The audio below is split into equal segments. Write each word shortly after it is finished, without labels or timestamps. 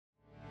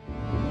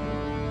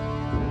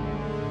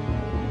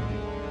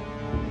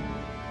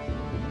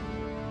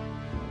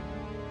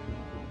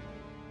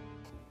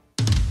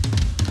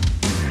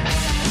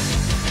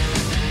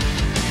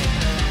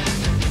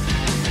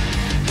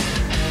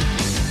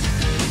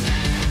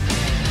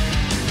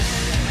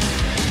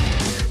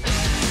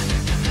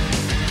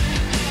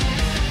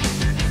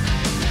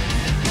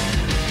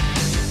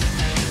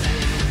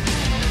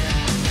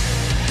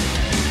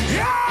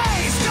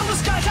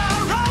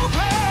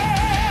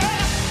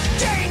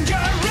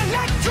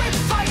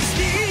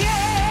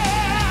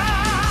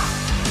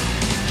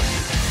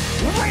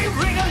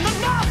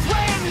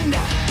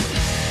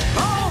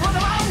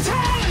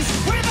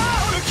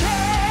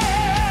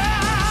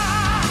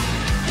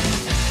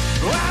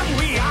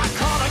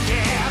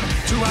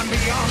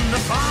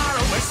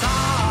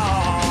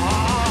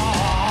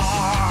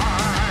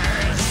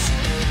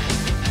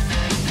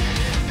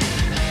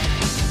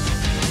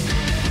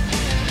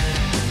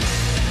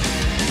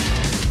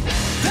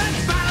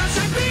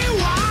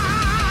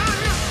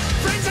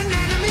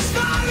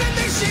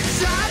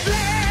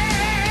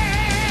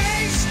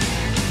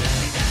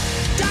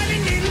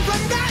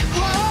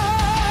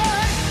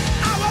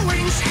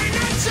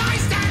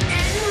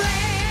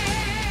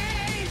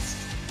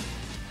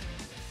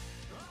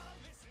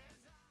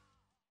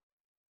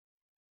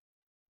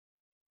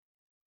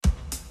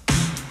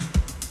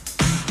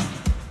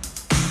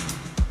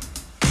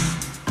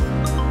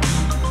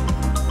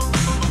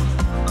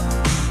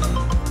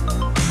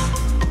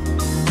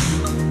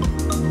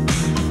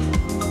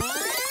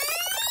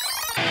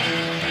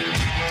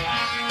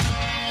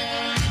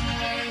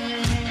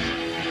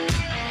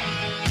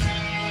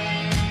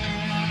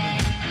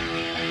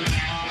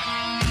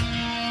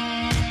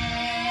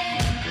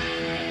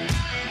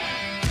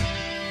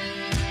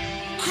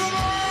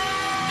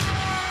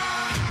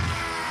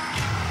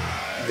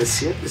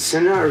The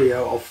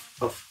scenario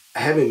of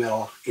heavy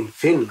metal in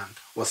Finland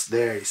was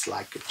there is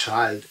like a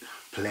child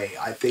play.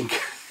 I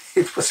think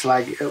it was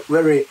like a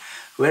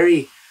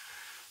very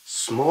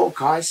small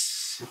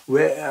guys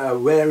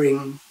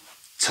wearing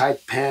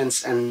tight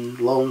pants and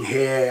long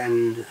hair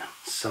and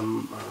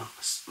some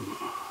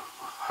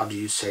how do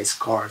you say,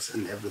 scars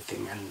and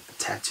everything, and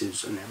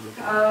tattoos and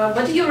everything.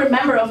 What do you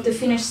remember of the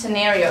Finnish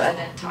scenario at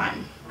that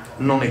time?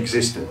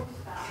 Non-existent.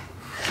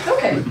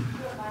 Okay.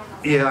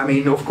 Yeah, I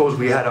mean, of course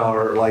we had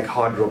our like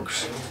hard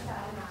rocks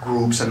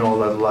groups and all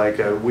that, like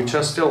which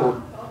are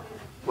still,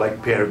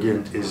 like Peer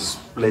Gynt is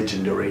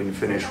legendary in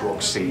Finnish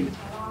rock scene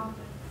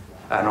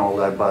and all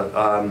that, but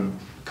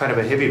kind of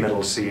a heavy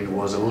metal scene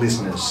was a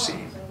listener's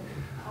scene.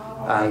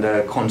 And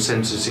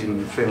consensus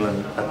in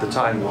Finland at the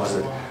time was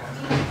that,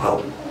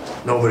 well,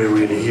 nobody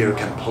really here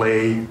can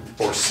play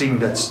or sing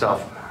that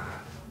stuff,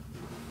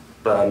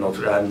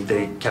 and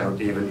they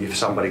cannot even, if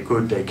somebody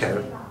could, they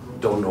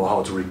don't know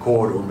how to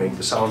record or make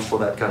the sounds for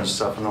that kind of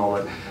stuff and all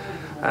that.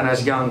 And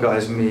as young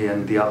guys, me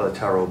and the other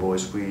Taro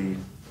boys, we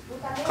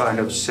kind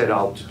of set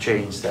out to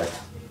change that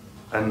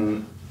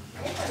and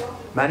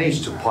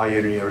managed to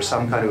pioneer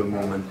some kind of a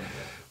movement.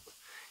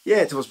 Yeah,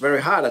 it was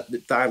very hard at the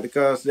time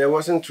because there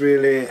wasn't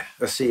really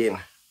a scene.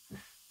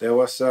 There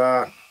was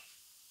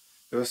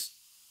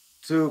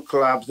two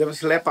clubs. There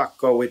was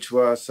Lepakko, which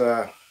was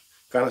a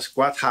kind of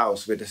squat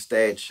house with a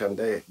stage, and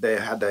they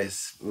had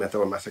these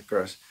metal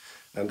massacres.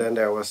 And then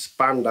there was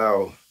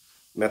Spandau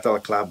Metal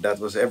Club that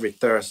was every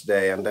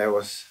Thursday, and there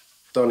was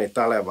Toni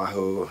Taleva,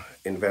 who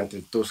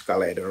invented Tuska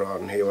later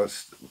on. He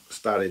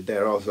started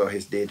there also,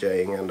 his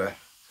DJing, and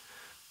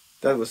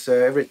that was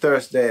every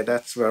Thursday.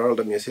 That's where all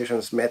the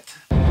musicians met.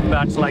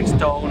 Bands like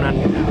Stone and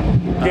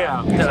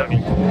yeah,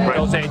 exactly.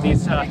 Those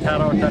 80s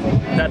Tarot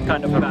and that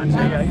kind of bands.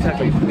 Yeah,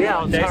 exactly.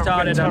 Yeah, they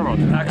started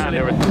actually.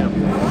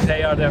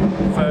 They are the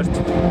first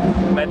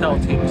metal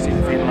teams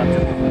in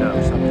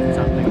Finland.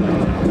 Something like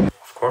that.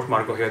 Of course,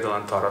 Marko Hietala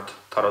and Tarot.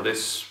 Tarot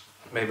is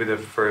maybe the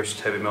first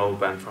heavy metal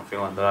band from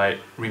Finland that I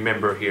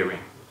remember hearing.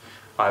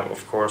 I've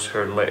of course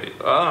heard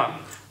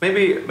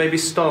maybe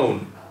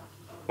Stone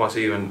was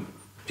even,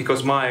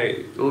 because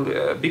my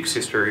big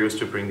sister used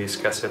to bring these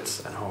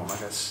cassettes at home. I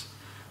guess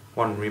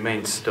one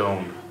remained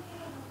Stone,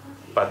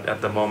 but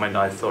at the moment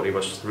I thought it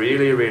was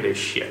really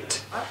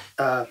shit.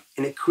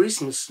 In a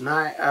Christmas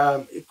night,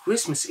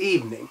 Christmas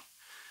evening,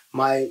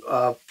 my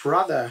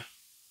brother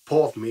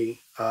bought me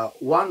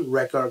one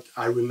record.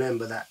 I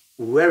remember that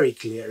very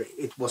clearly.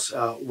 It was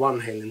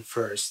Van Halen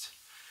first,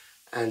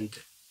 and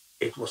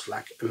it was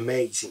like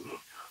amazing.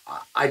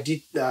 I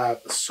did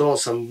saw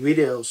some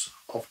videos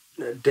of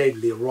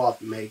David Lee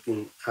Roth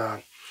making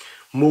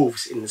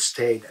moves in the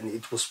stage, and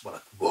it was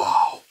like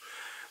wow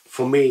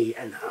for me,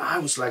 and I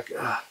was like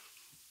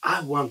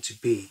I want to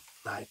be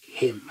like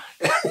him.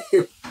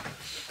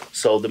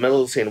 So the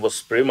metal scene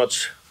was pretty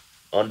much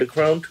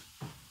underground,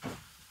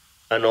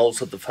 and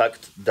also the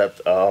fact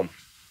that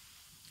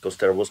because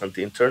there wasn't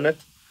the internet,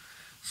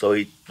 so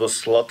it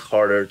was a lot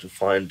harder to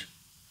find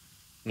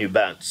new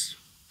bands.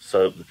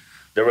 So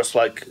there was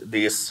like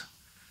these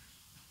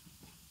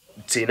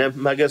Cine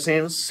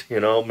magazines, you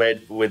know,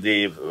 made with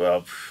the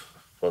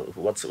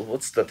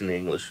what's that in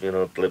English? You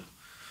know, the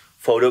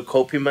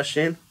photocopy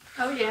machine.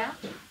 Oh yeah.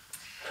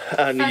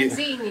 And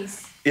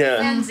fanzines.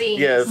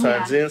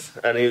 Fanzines,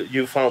 and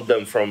you found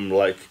them from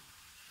like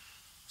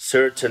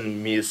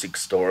certain music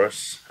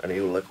stores, and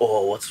you were like,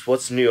 oh,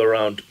 what's new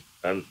around,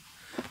 and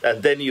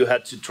then you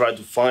had to try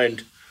to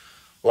find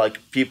like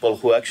people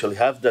who actually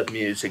have that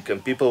music,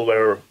 and people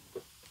were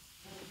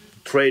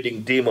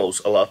trading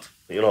demos a lot,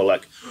 you know,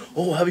 like,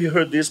 oh, have you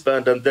heard this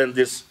band? And then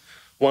this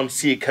one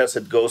C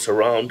cassette goes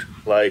around,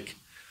 like,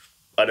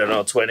 I don't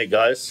know, 20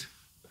 guys,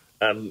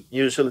 and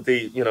usually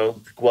the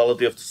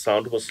quality of the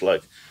sound was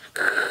like,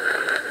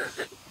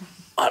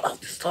 I love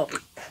this song.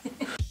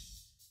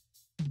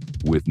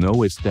 With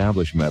no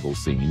established metal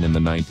scene in the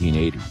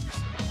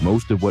 1980s,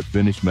 most of what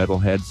Finnish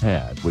metalheads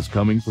had was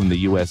coming from the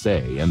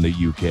USA and the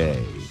UK.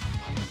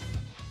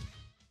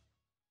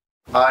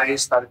 I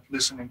started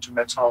listening to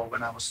metal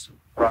when I was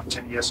around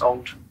 10 years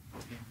old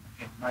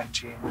in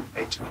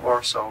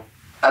 1984. So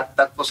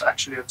that was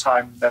actually a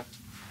time that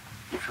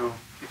if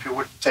you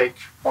would take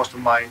most of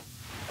my,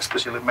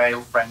 especially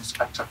male friends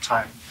at that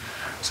time,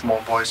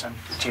 small boys and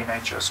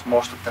teenagers,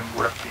 most of them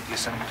would have been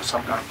listening to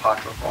some kind of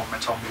hard rock or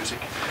metal music.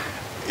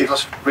 It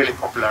was really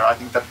popular. I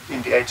think that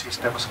in the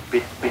 80s there was a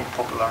big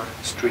popular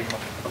stream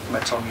of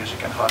metal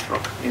music and hard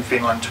rock in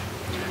Finland.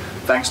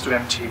 Thanks to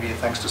MTV,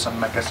 thanks to some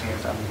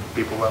magazines, and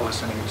people were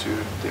listening to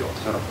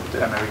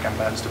the American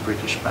bands, the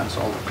British bands,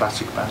 all the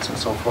classic bands and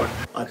so forth.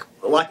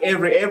 Like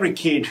every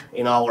kid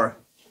in our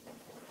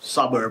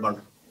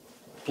suburban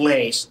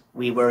place,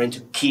 we were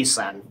into Kiss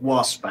and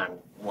Wasp and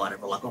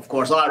whatever. Like, of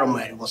course, Iron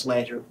Maiden was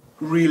later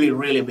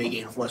really big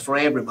influence for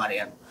everybody.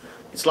 And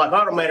it's like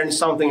Iron Maiden is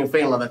something in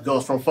Finland that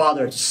goes from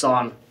father to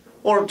son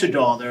or to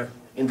daughter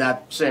in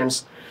that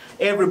sense.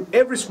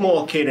 every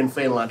small kid in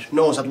Finland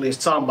knows at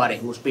least somebody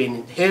who's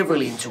been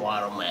heavily into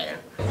Iron Maiden.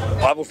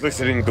 I was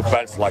listening to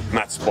bands like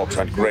Matchbox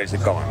and Crazy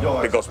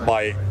Common because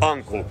my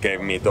uncle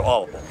gave me the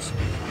albums.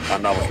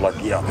 And I was like,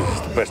 yeah, this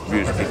is the best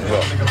music in the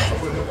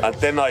world. And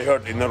then I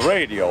heard in the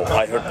radio,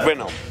 I heard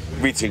Venom,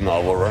 Witching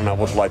Hour, and I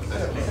was like,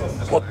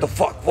 what the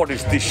fuck, what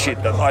is this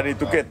shit that I need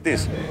to get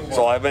this?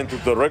 So I went to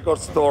the record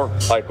store,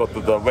 I got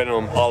to the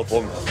Venom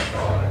album,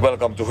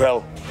 Welcome to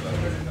Hell.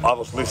 I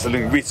was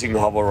listening Witching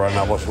Hour and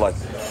I was like,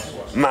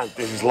 man,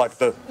 this is like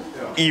the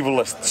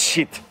evilest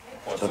shit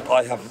that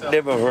I have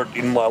never heard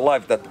in my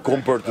life, that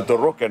compared to the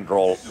rock and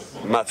roll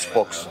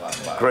Matchbox,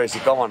 Crazy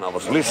Common I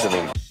was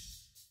listening.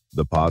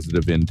 The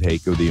positive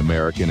intake of the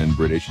American and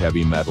British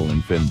heavy metal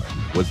in Finland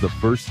was the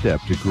first step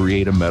to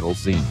create a metal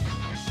scene.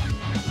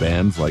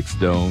 Bands like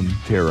Stone,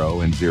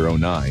 Tero, and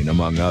 09,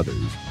 among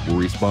others, were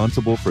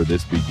responsible for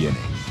this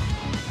beginning.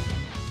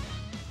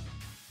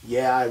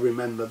 Yeah, I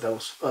remember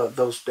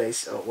those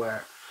days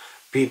where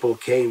people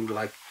came,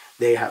 like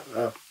they have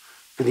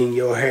putting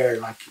your hair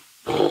like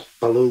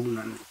balloon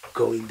and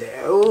going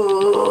there.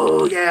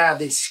 Oh yeah,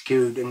 this is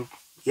good. And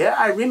yeah,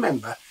 I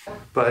remember.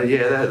 But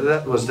yeah,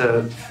 that was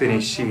the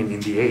Finnish scene in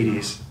the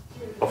 80s.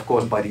 Of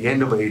course, by the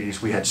end of the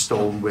 80s, we had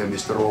Stone, where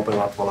Mr. Roope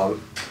Latvala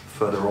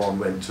further on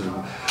went to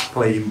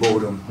play in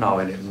Bodom,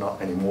 now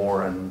not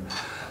anymore, and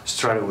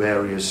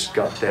Stratovarius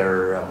got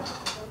their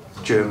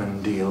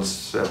German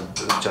deals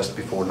just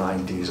before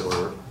 90s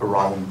or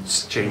around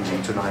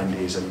changing to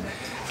 90s and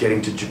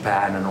getting to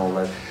Japan and all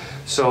that.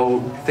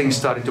 So things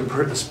started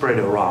to spread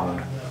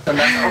around. And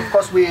then, of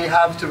course, we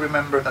have to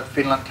remember that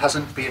Finland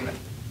hasn't been a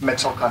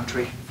metal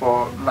country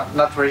for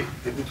not very.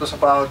 It was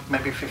about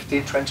maybe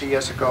 15, 20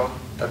 years ago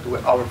that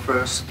our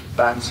first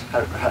bands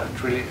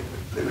had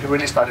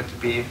really started to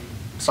be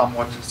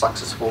somewhat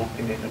successful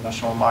in the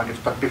international markets.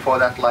 But before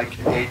that, like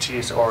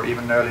 80s or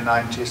even early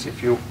 90s,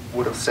 if you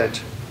would have said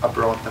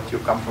abroad that you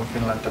come from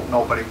Finland, that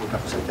nobody would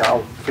have said,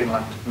 "Oh,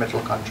 Finland, metal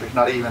country,"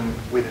 not even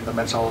within the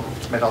metal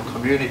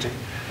community.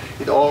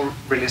 It all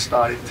really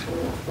started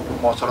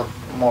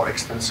more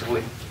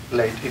extensively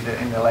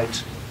in the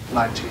late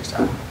 90s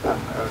and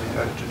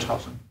early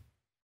 2000s.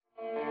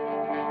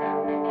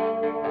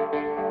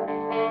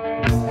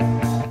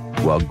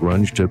 While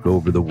grunge took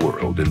over the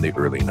world in the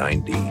early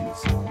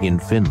 90s, in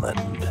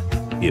Finland,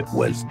 it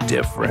was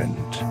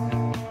different.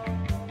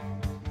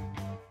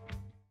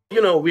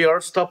 You know, we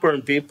are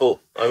stubborn people.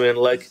 I mean,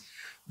 like,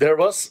 there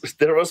was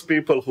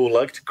people who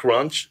liked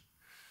grunge,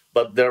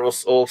 but there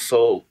was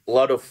also a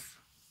lot of,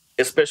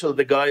 especially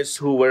the guys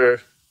who were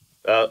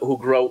who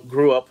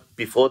grew up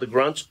before the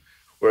grunge,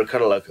 were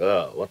kind of like,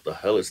 what the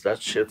hell is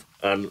that shit,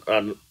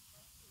 and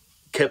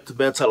kept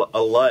metal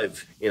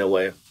alive in a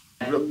way.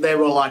 They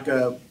were like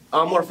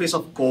Amorphis,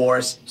 of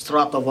course,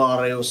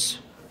 Stratovarius.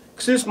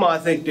 Xysma, I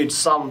think, did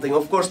something.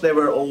 Of course, there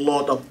were a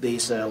lot of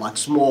these like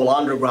small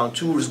underground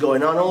tours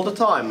going on all the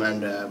time,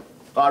 and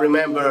I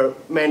remember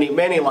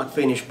many like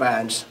Finnish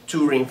bands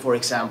touring, for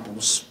example,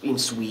 in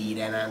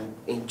Sweden and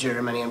in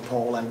Germany and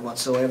Poland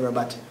whatsoever.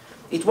 But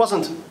it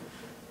wasn't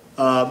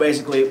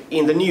basically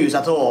in the news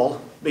at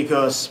all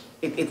because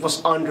it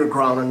was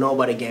underground and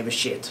nobody gave a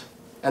shit.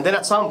 And then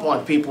at some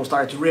point, people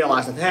started to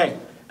realize that, hey,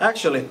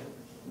 actually,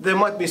 there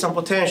might be some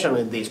potential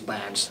in these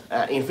bands,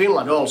 in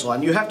Finland also,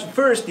 and you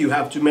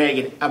have to make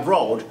it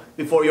abroad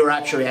before you're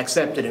actually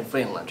accepted in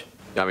Finland.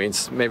 I mean,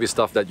 it's maybe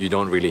stuff that you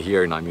don't really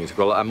hear in our music.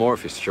 Well,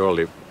 Amorphis,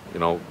 surely, you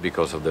know,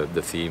 because of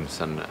the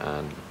themes and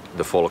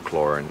the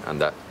folklore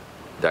and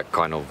that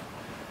kind of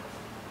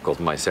got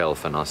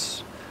myself and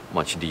us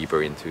much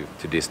deeper into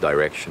this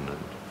direction.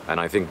 And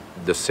I think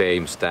the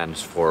same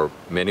stands for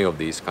many of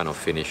these kind of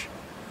Finnish,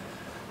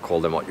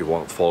 call them what you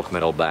want, folk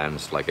metal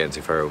bands like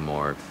Ensiferum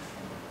or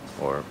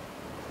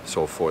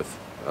so forth.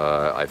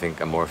 I think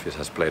Amorphis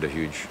has played a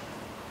huge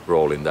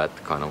role in that,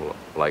 kind of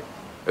like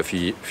a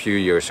few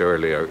years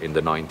earlier in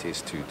the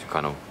 90s to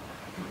kind of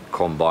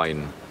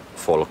combine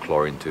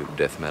folklore into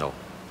death metal.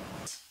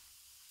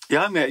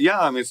 Yeah,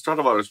 I mean,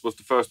 Stratovarius was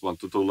the first one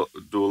to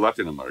do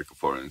Latin America,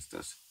 for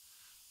instance.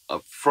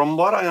 From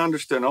what I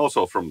understand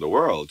also from the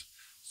world,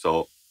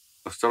 so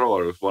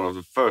Stratovarius was one of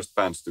the first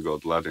bands to go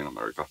to Latin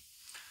America.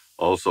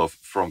 Also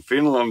from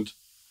Finland,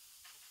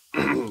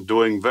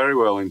 doing very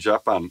well in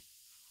Japan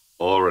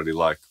already,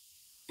 like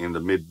in the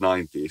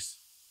mid-90s.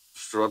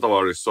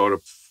 Stratovarius sort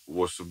of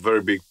was a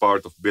very big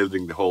part of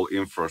building the whole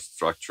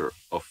infrastructure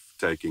of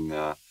taking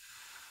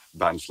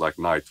bands like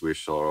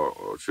Nightwish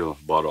or Chill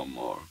Bottom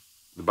or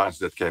the bands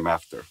that came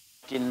after.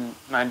 In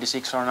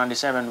 96 or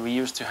 97 we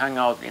used to hang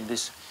out in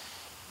this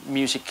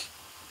music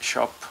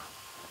shop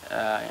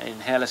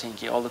in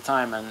Helsinki all the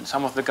time, and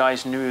some of the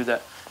guys knew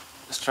the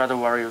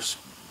Stratovarius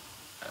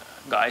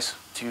guys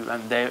too,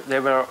 and they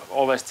were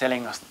always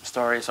telling us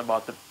stories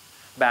about the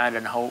band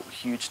and how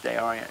huge they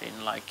are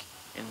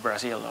in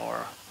Brazil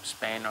or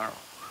Spain, or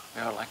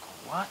we were like,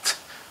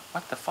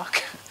 what the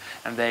fuck?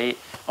 And they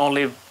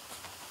only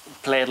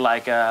played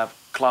like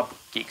club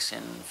gigs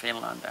in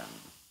Finland.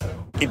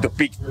 And in the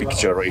big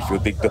picture, if you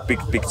think the big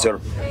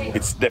picture,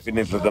 it's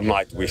definitely the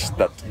Nightwish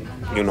that,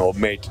 you know,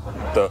 made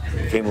the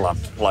Finland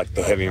like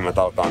the heavy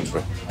metal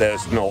country.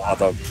 There's no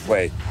other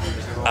way.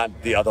 And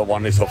the other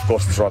one is of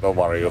course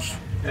Stratovarius,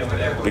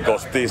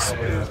 because this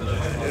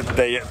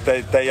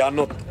they are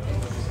not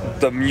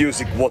the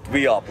music what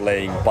we are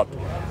playing, but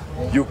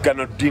you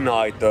cannot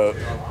deny the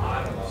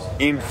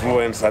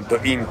influence and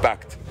the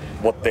impact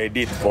what they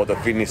did for the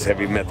Finnish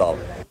heavy metal.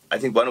 I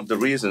think one of the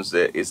reasons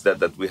is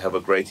that we have a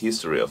great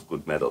history of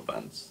good metal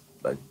bands,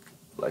 like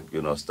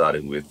you know,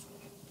 starting with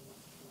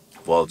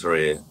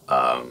Valtteri,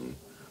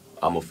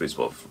 Amorphis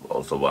was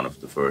also one of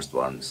the first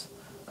ones.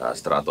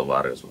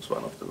 Stratovarius was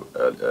one of the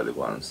early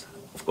ones.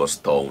 Of course,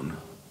 Stone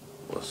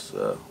was.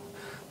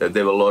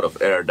 There were a lot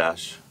of Air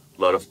Dash,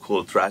 a lot of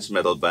cool thrash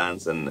metal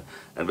bands, and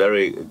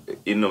very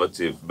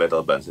innovative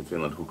metal bands in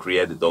Finland who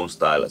created their own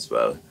style as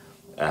well.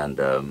 And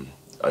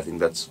I think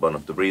that's one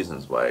of the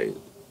reasons why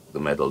the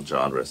metal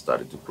genre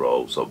started to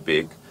grow so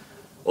big.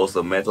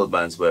 Also, metal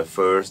bands were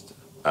first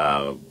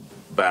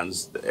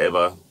bands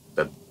ever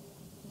that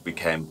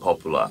became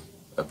popular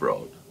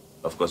abroad.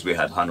 Of course, we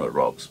had Hanoi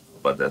Rocks,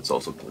 but that's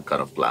also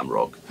kind of glam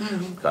rock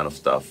kind of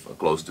stuff,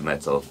 close to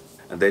metal.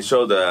 And they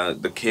show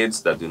the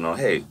kids that, you know,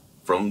 hey,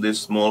 from this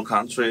small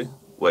country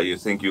where you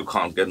think you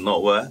can't get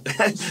nowhere,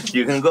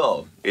 you can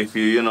go. If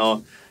you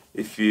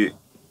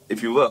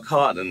work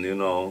hard and, you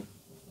know,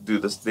 do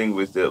this thing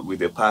with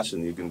your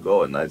passion, you can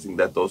go. And I think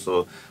that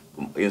also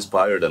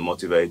inspired and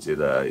motivated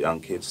young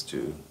kids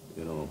to,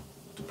 you know,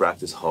 to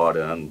practice hard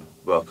and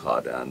work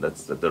hard. And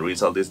that's the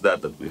result is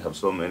that we have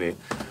so many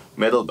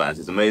metal bands.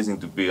 It's amazing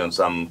to be on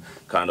some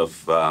kind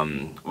of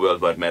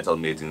worldwide metal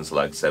meetings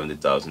like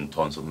 70,000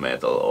 Tons of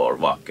Metal or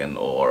Wacken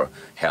or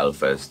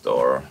Hellfest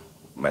or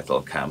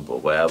Metal Camp or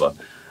wherever,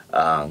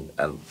 and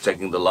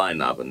checking the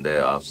lineup, and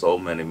there are so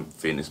many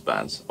Finnish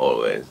bands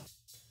always.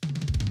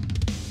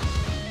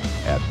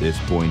 At this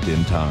point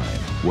in time,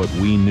 what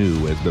we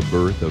knew as the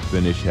birth of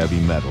Finnish heavy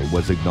metal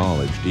was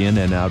acknowledged in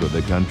and out of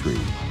the country,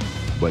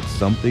 but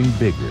something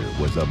bigger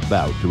was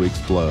about to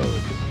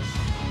explode.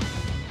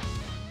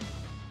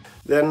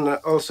 Then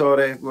also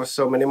there was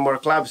so many more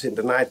clubs in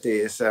the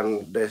 90s,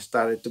 and they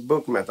started to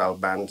book metal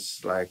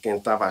bands like in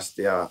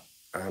Tavastia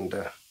and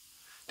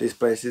these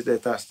places. They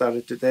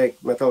started to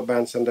take metal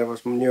bands, and there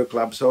was new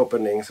clubs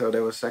opening, so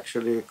there was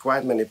actually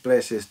quite many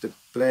places to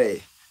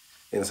play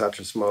in such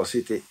a small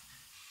city.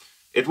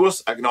 It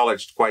was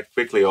acknowledged quite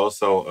quickly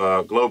also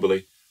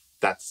globally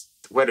that,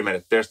 wait a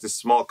minute, there's this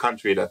small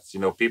country that,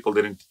 you know, people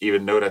didn't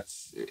even know that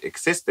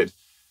existed.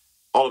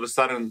 All of a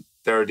sudden,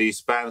 there are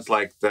these bands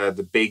like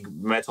the big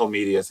metal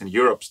medias in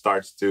Europe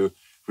starts to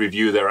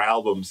review their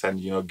albums and,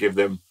 you know, give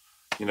them,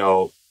 you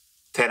know,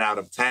 10 out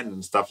of 10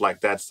 and stuff like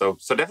that. So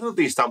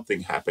definitely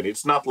something happened.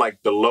 It's not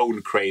like the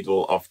lone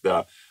cradle of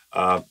the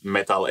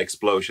metal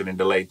explosion in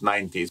the late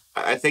 90s.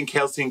 I think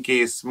Helsinki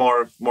is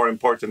more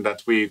important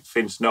that we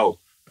Finns know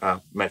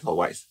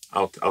metal-wise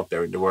out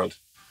there in the world.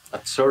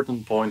 At a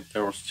certain point,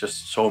 there was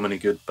just so many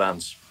good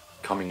bands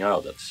coming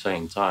out at the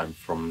same time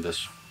from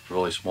this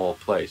really small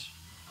place.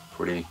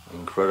 Pretty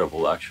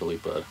incredible, actually,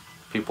 but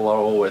people are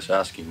always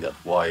asking that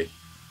why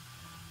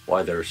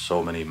there's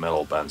so many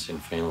metal bands in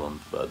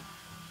Finland, but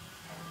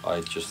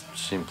I just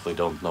simply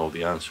don't know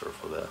the answer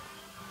for that.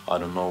 I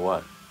don't know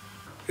why.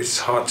 It's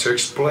hard to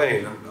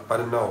explain, I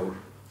don't know.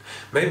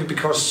 Maybe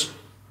because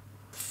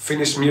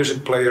Finnish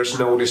music players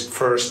noticed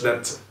first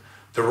that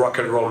the rock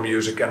and roll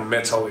music and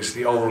metal is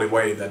the only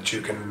way that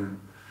you can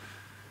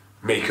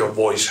make your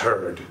voice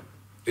heard.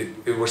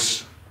 It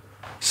was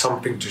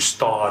something to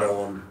start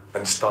on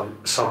and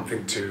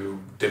something to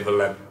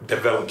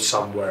develop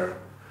somewhere.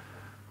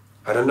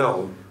 I don't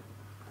know.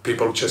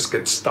 People just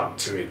get stuck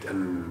to it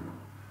and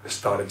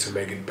started to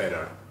make it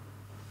better.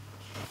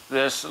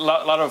 There's a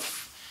lot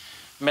of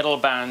metal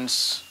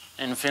bands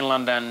in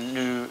Finland, and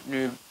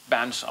new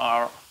bands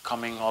are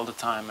coming all the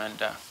time, and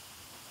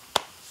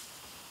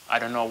I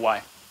don't know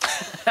why.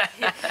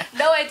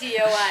 No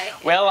idea why.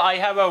 Well, I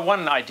have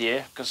one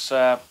idea, because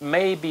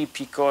maybe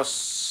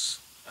because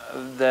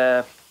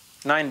the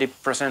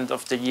 90%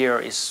 of the year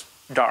is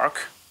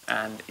dark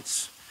and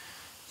it's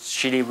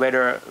shitty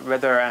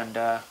weather and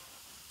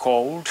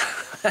cold,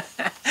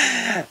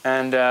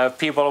 and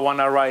people want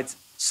to write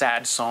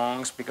sad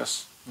songs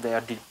because they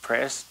are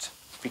depressed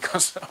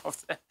because of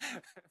the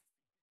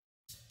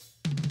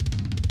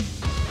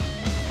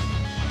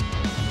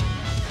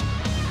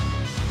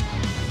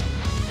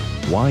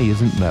Why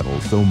isn't metal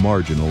so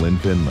marginal in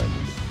Finland?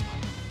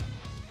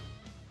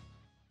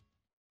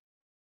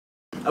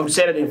 I would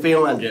say that in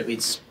Finland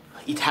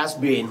it has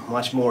been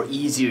much more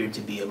easier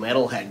to be a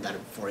metalhead than,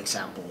 for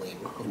example,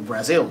 in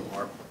Brazil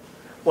or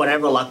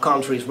whatever, like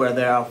countries where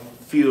there are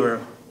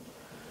fewer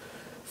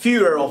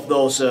of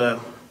those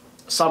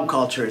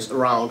subcultures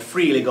around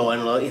freely going.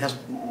 It has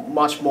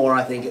much more,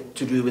 I think,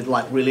 to do with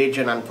like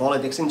religion and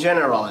politics in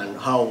general, and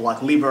how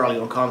like liberal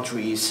your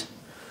country is.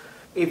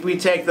 If we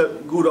take the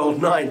good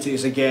old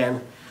 90s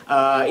again,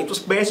 it was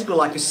basically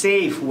like a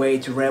safe way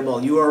to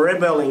rebel. You were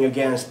rebelling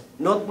against,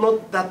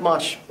 not that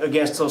much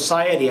against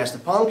society as the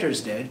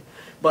punkers did,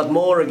 but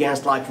more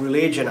against like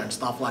religion and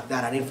stuff like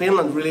that. And in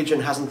Finland,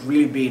 religion hasn't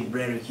really been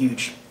very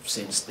huge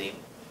since the,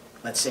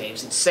 let's say,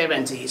 since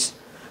 70s.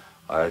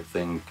 I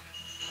think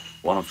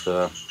one of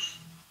the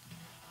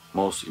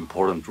most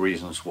important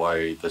reasons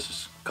why this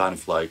is kind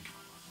of like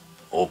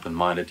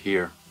open-minded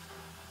here,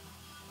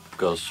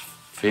 because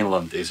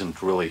Finland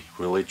isn't really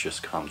a religious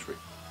country.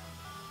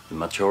 The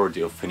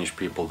majority of Finnish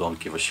people don't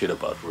give a shit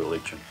about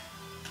religion.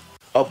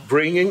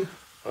 Upbringing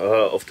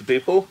of the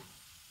people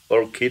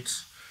or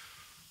kids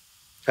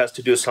has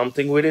to do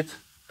something with it,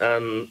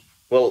 and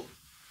well,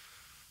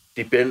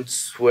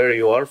 depends where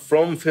you are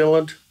from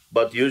Finland,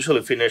 but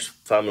usually Finnish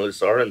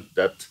families aren't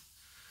that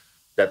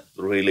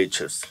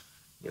religious,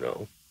 you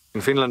know.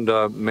 In Finland,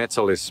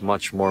 metal is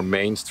much more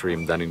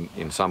mainstream than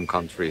in some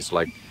countries.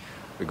 Like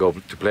we go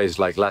to places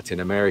like Latin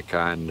America,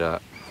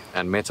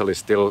 and metal is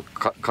still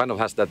kind of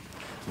has that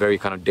very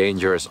kind of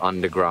dangerous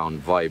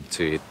underground vibe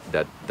to it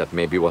that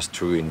maybe was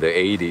true in the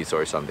 80s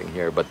or something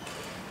here. But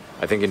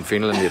I think in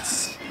Finland,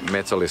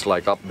 metal is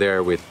like up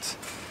there with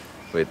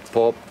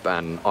pop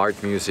and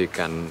art music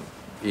and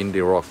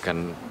indie rock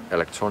and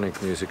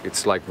electronic music.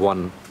 It's like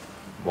one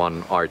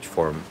art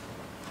form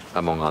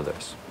among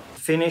others.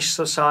 Finnish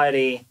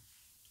society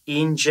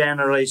in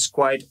general is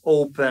quite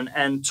open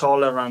and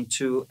tolerant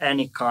to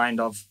any kind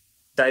of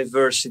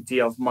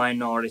diversity of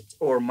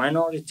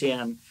minority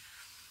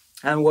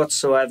and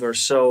whatsoever.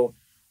 So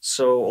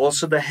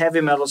also the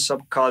heavy metal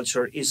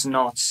subculture is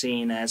not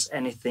seen as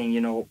anything,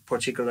 you know,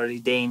 particularly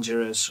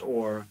dangerous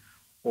or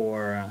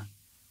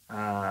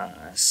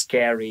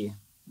scary.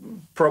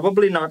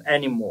 Probably not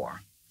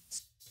anymore.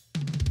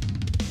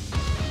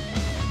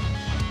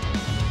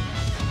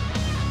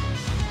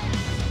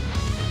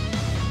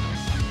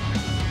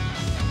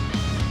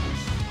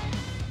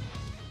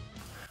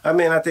 I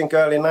mean, I think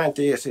early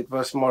 90s it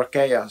was more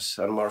chaos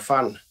and more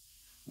fun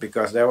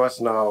because there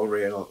was no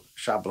real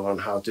shabble on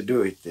how to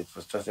do it. It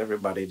was just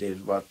everybody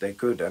did what they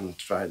could and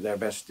tried their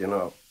best, you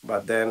know.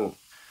 But then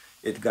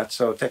it got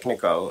so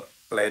technical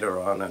later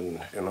on,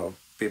 and, you know,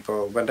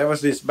 people, when there was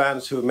these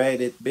bands who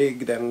made it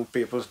big, then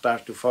people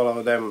start to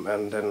follow them,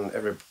 and then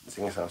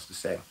everything sounds the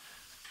same.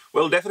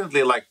 Well,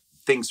 definitely, like,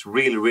 things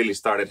really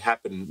started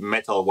happening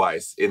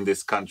metal-wise in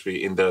this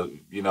country in the,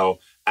 you know,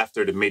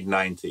 after the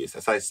mid-90s.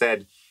 As I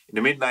said, in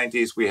the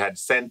mid-90s, we had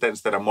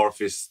Sentence, that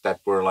Amorphis, that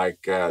were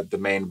like the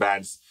main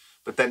bands.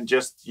 But then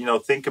just, you know,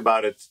 think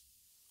about it,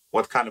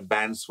 what kind of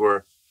bands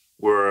were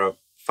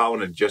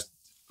founded just,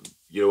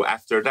 you know,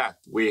 after that.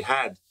 We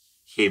had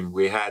him,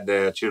 we had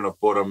Children of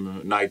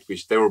Bodom,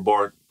 Nightwish. They were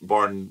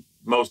born,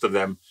 most of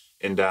them,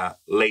 in the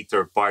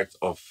later part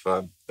of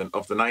the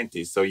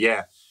 90s. So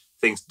yeah,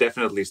 things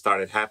definitely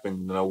started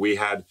happening. You know, we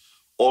had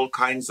all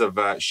kinds of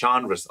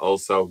genres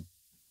also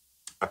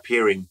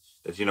appearing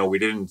that, you know, we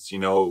didn't, you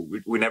know,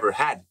 we never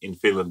had in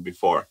Finland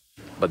before.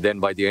 But then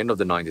by the end of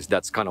the 90s,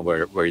 that's kind of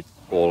where it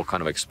all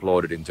kind of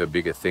exploded into a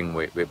bigger thing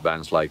with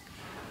bands like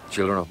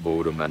Children of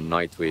Bodom and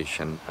Nightwish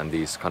and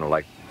these kind of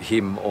like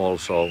him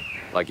also.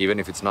 Like, even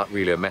if it's not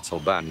really a metal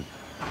band,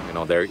 you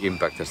know, their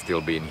impact has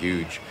still been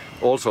huge.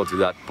 Also to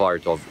that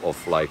part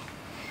of like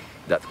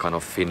that kind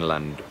of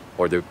Finland,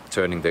 or the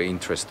turning the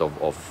interest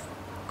of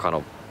kind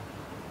of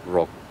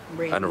rock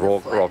and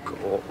rock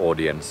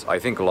audience. I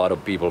think a lot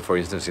of people, for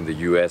instance, in the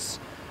US,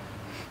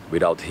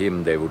 without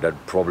him, they would have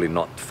probably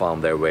not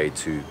found their way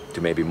to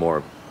maybe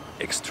more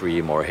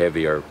extreme or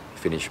heavier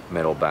Finnish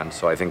metal bands.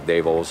 So I think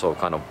they've also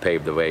kind of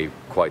paved the way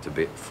quite a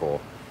bit for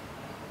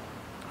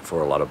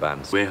a lot of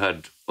bands. We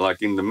had,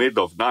 like in the mid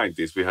of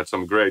 90s, we had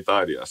some great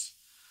ideas.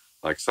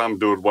 Like some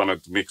dude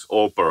wanted to mix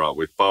opera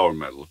with power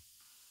metal,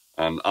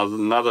 and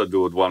another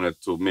dude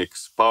wanted to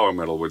mix power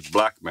metal with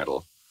black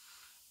metal,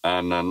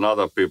 and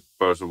another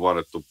person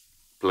wanted to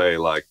play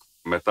like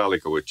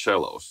Metallica with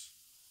cellos.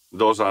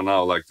 Those are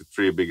now like the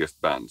three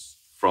biggest bands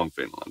from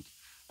Finland.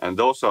 And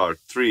those are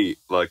three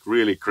like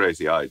really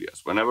crazy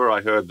ideas. Whenever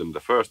I heard them the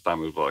first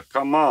time, it was like,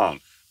 come on,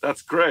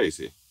 that's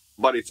crazy.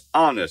 But it's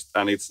honest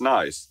and it's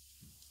nice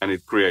and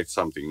it creates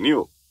something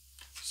new.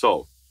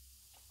 So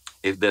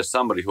if there's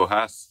somebody who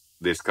has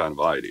this kind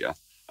of idea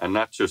and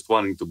not just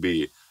wanting to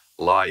be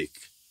like,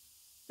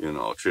 you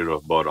know, Children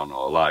of Bodom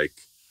or like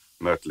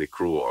Mötley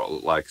Crüe or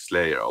like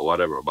Slayer or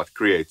whatever, but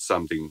create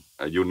something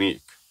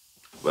unique.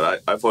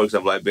 But I, for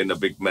example, I've been a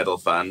big metal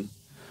fan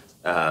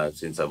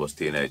since I was a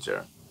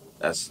teenager.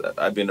 As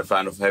I've been a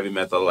fan of heavy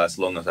metal as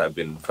long as I've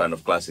been a fan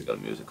of classical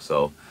music.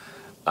 So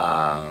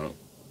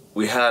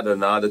we had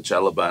another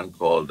cello band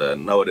called,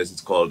 nowadays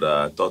it's called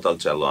Total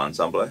Cello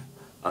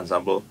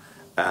Ensemble,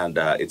 and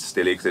it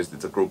still exists.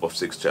 It's a group of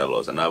 6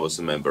 cellos, and I was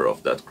a member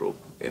of that group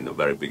in the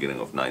very beginning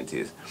of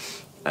 90s.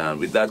 And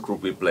with that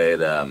group we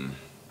played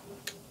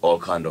all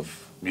kind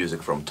of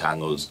music from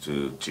tangos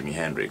to Jimi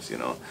Hendrix, you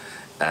know.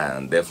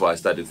 And therefore I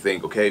started to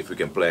think, okay, if we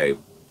can play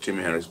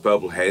Jimi Hendrix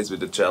Purple Haze with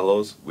the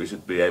cellos, we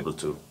should be able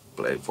to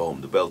play For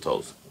Whom the Bell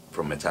Tolls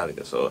from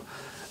Metallica. So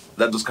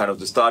that was kind of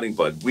the starting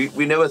point.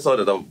 We never thought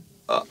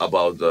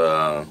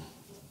about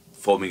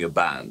forming a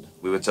band.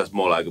 We were just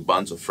more like a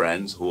bunch of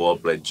friends who all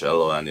played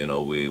cello, and you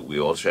know, we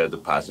all shared the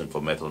passion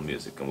for metal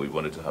music, and we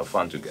wanted to have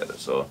fun together.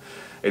 So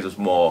it was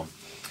more,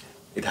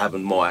 it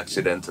happened more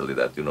accidentally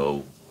that, you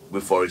know,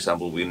 for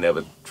example, we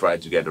never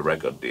tried to get a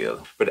record deal.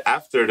 But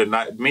after the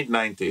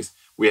mid-90s,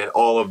 we had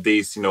all of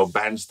these, you know,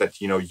 bands that,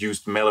 you know,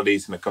 used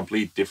melodies in a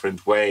complete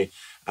different way.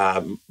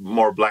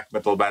 More black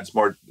metal bands,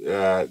 more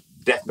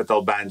death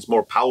metal bands,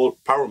 more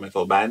power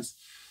metal bands.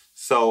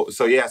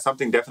 So yeah,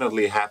 something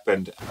definitely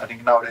happened. I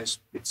think nowadays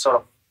it's sort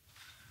of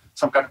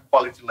some kind of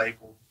quality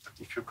label that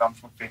if you come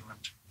from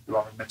Finland, you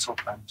are a metal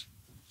band.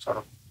 Sort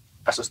of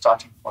as a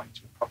starting point,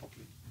 you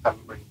probably have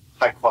a very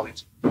high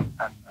quality,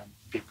 and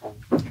people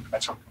in the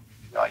metal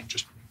community are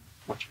interested in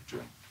what you're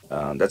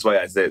doing. That's why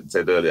I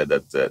said earlier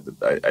that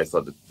I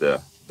thought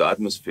that the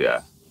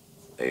atmosphere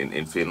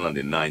in Finland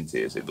in the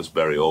 90s, it was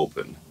very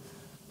open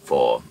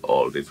for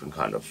all different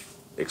kind of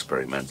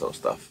experimental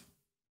stuff.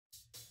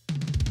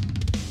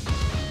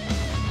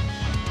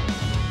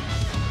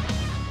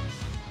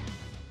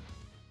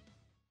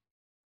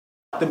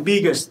 The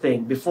biggest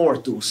thing before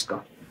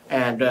Tuska,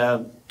 and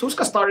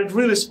Tuska started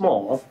really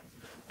small.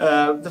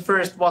 The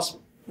first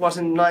was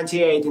in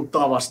 '98 in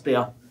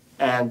Tavastia,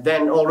 and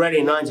then already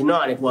in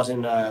 '99 it was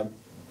in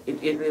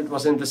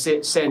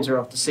the center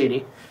of the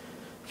city.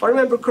 If I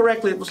remember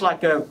correctly, it was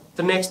like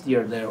the next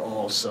year there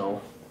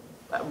also.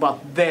 But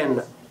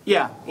then,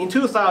 yeah, in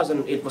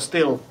 2000 it was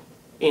still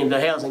in the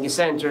Helsinki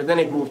center. Then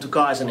it moved to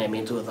Kaisaniemi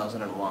in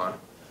 2001,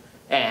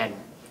 and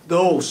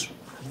those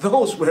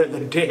were the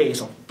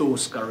days of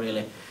Tuska,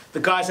 really. The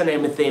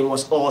Kaisaniemi theme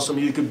was awesome.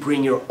 You could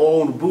bring your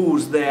own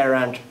booze there,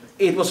 and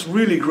it was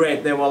really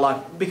great. They were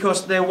like,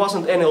 because there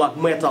wasn't any like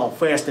metal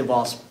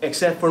festivals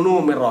except for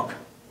Numirock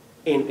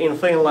in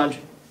Finland,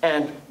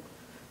 and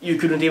you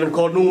couldn't even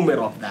call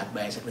Numirock that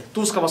basically.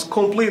 Tuska was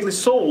completely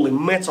solely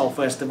metal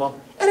festival,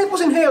 and it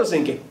was in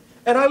Helsinki,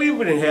 and I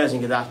lived in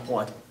Helsinki at that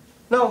point.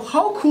 Now,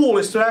 how cool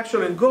is to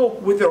actually go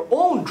with your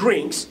own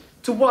drinks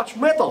to watch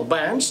metal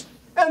bands,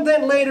 and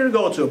then later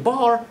go to a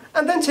bar,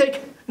 and then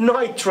take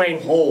night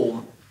train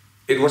home.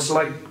 It was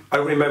like, I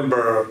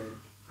remember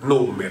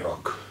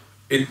Numirock.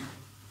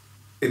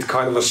 It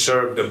kind of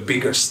served a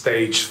bigger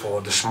stage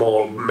for the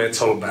small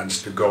metal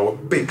bands to go a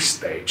big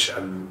stage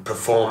and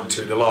perform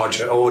to the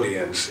larger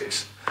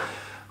audiences.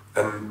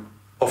 And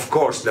of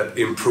course that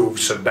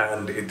improves a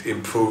band, it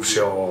improves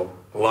your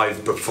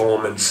live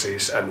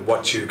performances and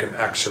what you can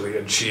actually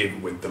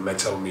achieve with the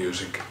metal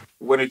music.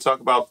 When you talk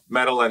about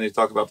metal and you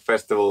talk about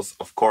festivals,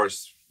 of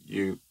course,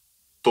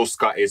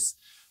 Tuska is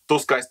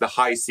the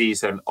high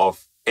season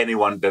of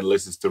anyone that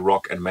listens to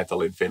rock and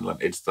metal in Finland.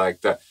 It's like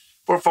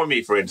for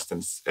me, for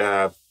instance,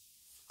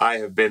 I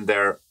have been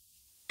there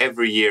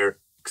every year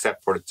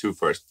except for the 2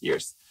 first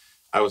years.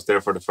 I was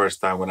there for the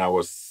first time when I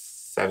was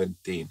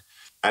 17,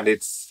 and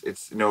it's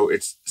you know,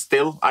 it's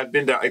still, I've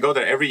been there. I go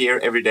there every year,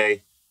 every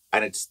day,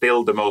 and it's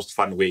still the most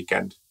fun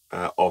weekend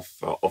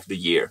of the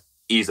year.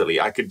 Easily,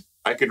 I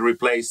could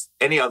replace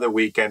any other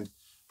weekend,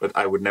 but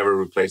I would never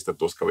replace the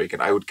Tuska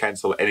weekend. I would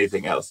cancel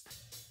anything else.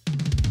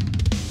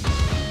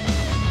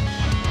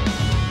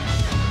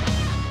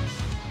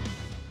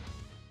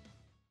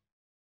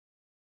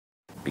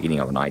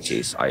 Beginning of the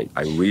 90s,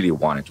 I really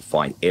wanted to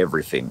find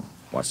everything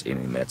was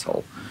in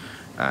metal,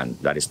 and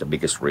that is the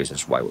biggest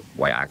reasons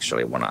why I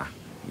actually want to,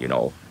 you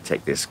know,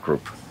 take this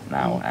group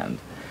now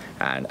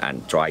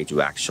and try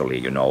to actually,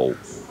 you know,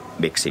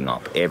 mixing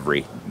up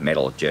every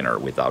metal genre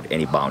without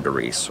any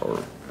boundaries or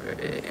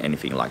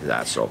anything like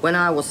that. So when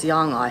I was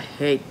young, I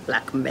hate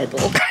black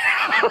metal,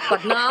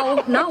 but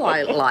now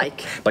I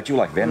like. But you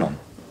like Venom.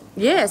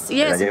 Yes,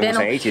 Venom.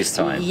 Venom. It was 80s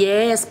time.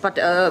 Yes, but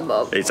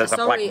it's just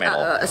sorry, black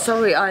metal.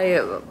 Sorry,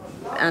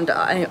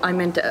 I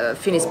meant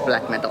Finnish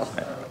black metal.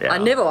 Yeah. I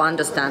never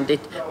understand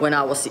it when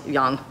I was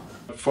young.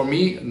 For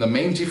me, the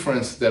main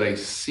difference that I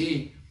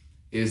see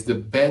is the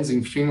bands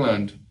in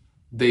Finland.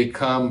 They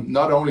come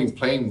not only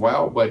playing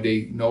well, but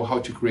they know how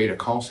to create a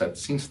concept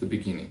since the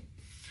beginning.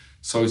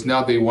 So it's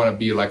not they want to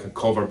be like a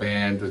cover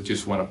band that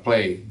just want to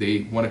play.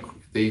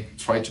 They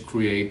try to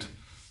create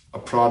a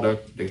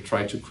product. They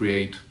try to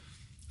create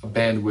a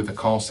band with a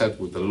concept,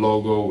 with the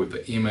logo, with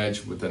the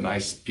image, with the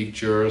nice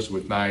pictures,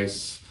 with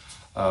nice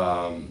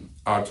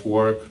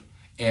artwork,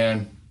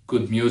 and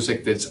good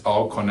music that's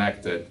all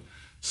connected.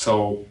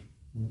 So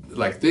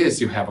like this,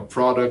 you have a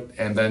product,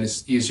 and then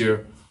it's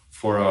easier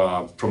for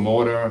a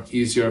promoter,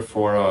 easier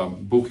for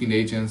booking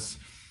agents,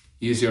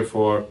 easier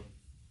for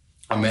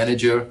a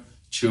manager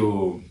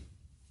to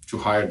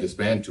hire this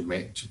band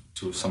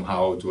to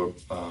somehow do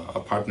a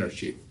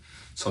partnership.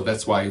 So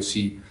that's why you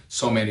see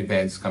so many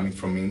bands coming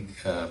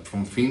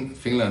from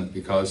Finland,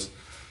 because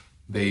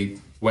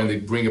when they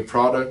bring a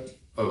product,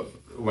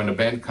 when a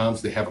band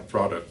comes, they have a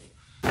product.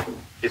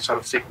 It's sort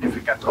of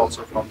significant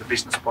also from the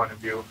business point of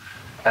view,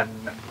 and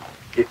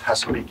it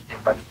has a big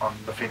impact on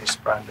the Finnish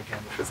brand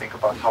again. If you think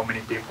about how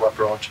many people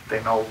abroad,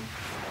 they know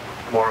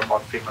more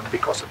about Finland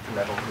because of the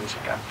metal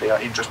music, and they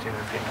are interested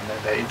in Finland, and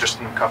they're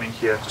interested in coming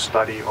here to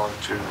study or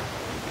to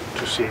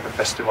to see the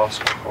festivals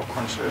or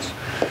concerts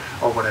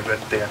or whatever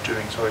they are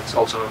doing. So it's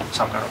also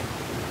some kind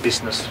of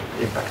business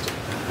impact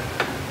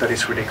that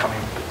is really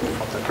coming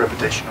from the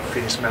reputation of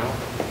Finnish metal.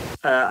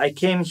 I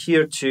came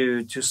here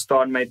to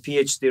start my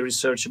PhD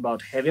research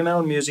about heavy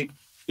metal music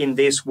in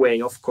this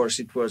way. Of course,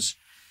 it was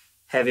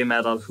heavy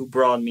metal who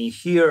brought me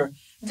here.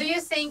 Do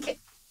you think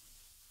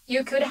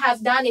you could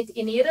have done it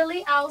in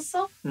Italy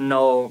also?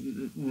 No,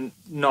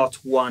 not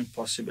one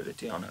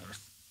possibility on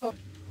earth.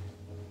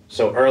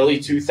 So early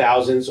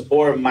 2000s,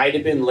 or it might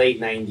have been late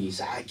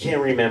 90s. I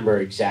can't remember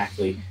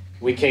exactly.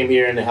 We came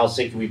here in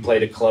Helsinki, we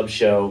played a club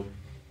show,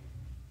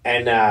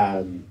 and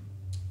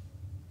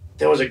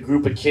there was a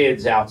group of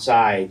kids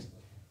outside,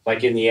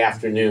 like in the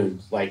afternoon,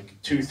 like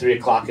 2, 3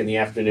 o'clock in the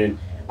afternoon.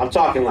 I'm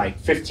talking like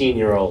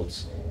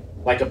 15-year-olds,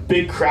 like a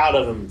big crowd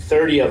of them,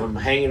 30 of them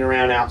hanging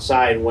around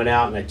outside, and went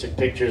out and I took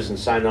pictures and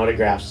signed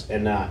autographs.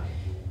 And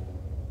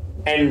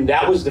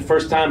that was the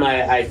first time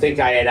I think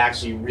I had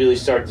actually really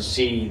started to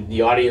see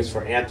the audience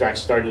for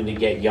Anthrax starting to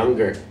get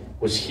younger,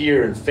 was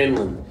here in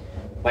Finland.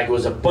 Like it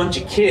was a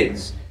bunch of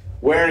kids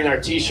wearing our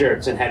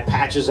t-shirts and had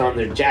patches on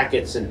their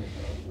jackets and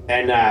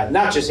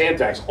not just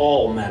Anthrax,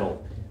 all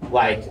metal,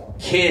 like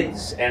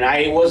kids. And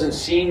I wasn't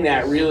seeing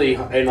that really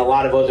in a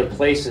lot of other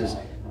places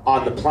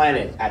on the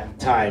planet at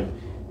the time,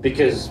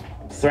 because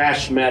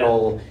thrash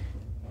metal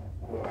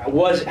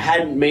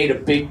hadn't made a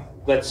big,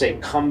 let's say,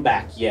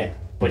 comeback yet.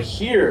 But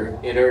here,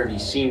 it already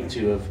seemed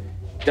to have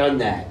done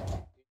that.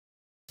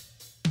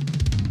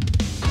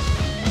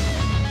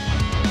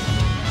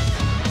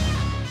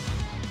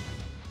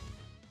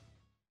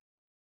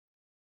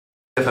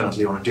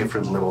 Definitely on a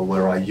different level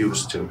where I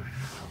used to.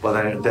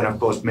 But then of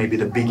course, maybe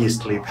the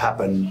biggest leap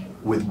happened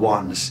with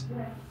Once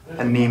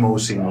and Nemo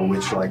single,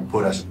 which like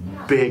put us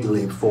a big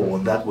leap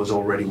forward. That was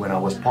already when I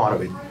was part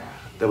of it.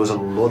 There was a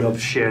lot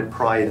of shared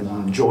pride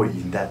and joy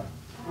in that.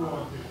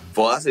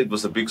 For us, it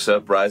was a big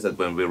surprise that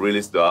when we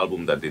released the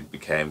album, that it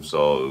became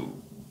so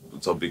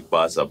big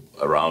buzz up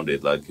around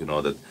it. Like, you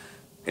know, that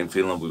in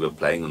Finland we were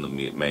playing on the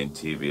main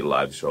TV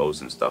live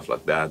shows and stuff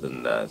like that,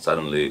 and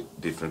suddenly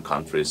different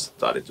countries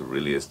started to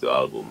release the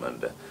album,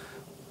 and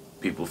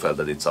people felt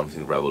that it's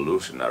something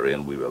revolutionary,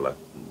 and we were like,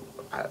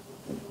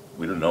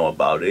 we don't know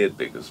about it,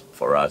 because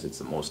for us it's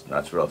the most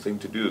natural thing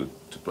to do,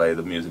 to play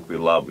the music we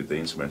love with the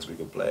instruments we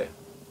can play.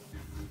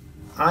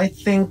 I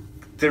think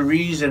the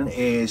reason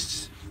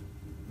is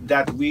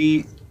that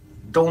we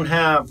don't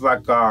have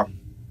like a,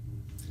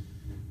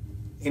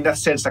 in that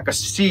sense, like a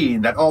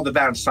scene that all the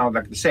bands sound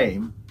like the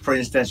same. For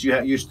instance, you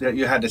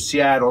had the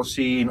Seattle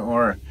scene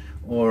or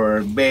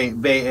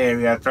Bay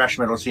Area thrash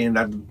metal scene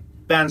that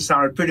bands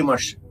sounded pretty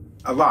much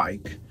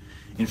alike.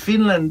 In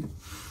Finland,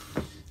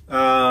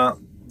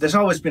 there's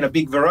always been a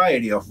big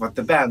variety of what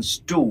the bands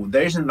do.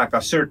 There isn't like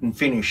a certain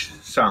Finnish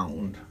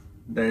sound.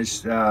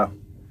 There's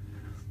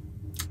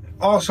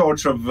all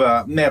sorts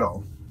of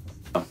metal.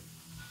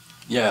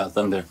 Yeah,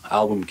 then the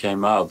album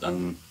came out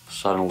and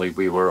suddenly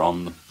we were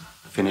on the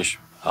Finnish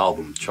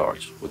album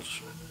charts,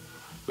 which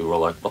we were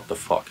like, what the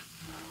fuck?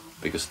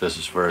 Because this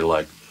is very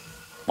like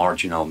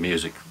marginal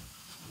music.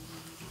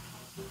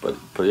 But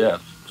yeah,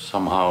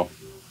 somehow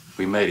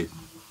we made it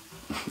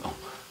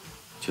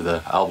to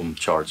the album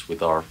charts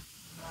with our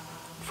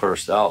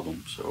first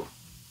album, so.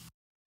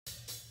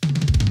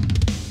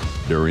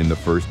 During the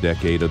first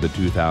decade of the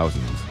 2000s,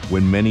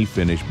 when many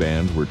Finnish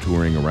bands were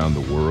touring around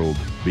the world,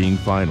 being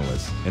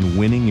finalists and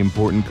winning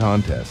important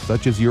contests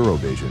such as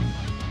Eurovision,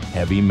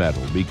 heavy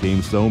metal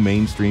became so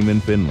mainstream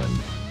in Finland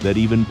that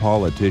even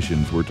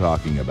politicians were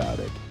talking about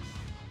it.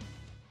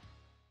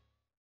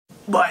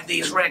 Buy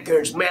these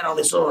records, metal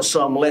is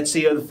awesome. Let's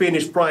see the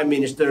Finnish Prime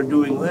Minister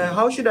doing,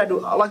 how should I do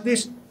like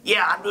this?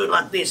 Yeah, I'm doing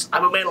like this,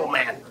 I'm a metal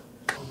man.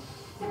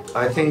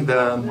 I think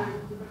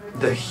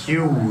the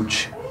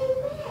huge,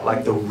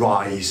 like the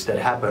rise that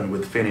happened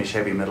with Finnish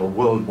heavy metal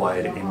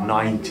worldwide in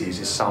 90s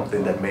is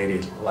something that made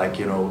it like,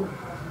 you know,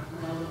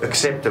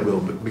 acceptable,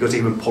 because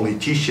even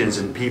politicians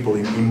and people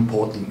in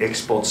import and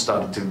export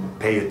started to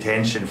pay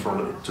attention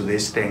to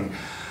this thing.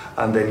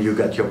 And then you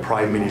got your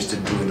prime minister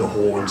doing the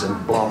horns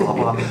and blah, blah,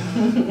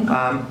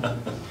 blah.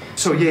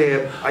 So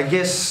yeah, I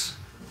guess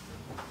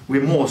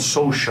we're more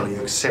socially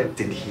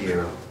accepted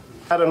here.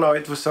 I don't know,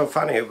 it was so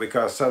funny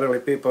because suddenly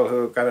people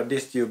who kind of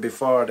dissed you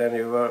before, then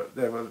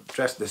they were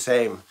dressed the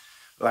same,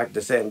 like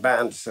the same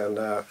bands, and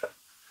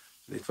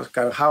it was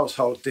kind of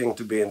household thing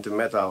to be into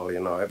metal, you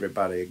know,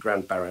 everybody,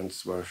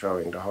 grandparents were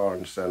showing the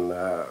horns and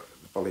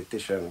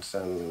politicians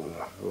and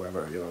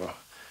whoever, you know.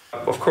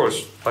 Of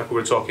course, like we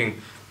were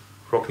talking,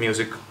 rock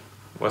music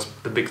was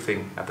the big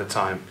thing at the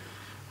time.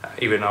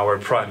 Even our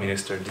prime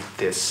minister did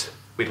this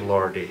with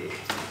Lauri,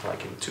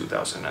 like in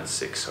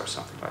 2006 or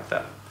something like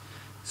that.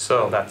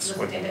 So that's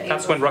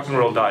when rock and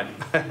roll died.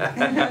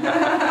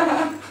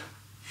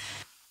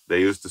 They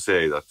used to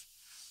say that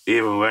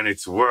even when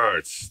it's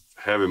worst,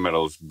 heavy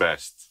metal is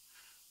best.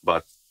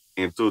 But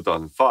in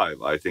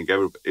 2005, I think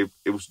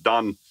it was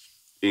done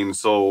in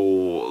so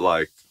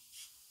like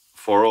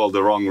for all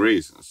the wrong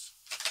reasons,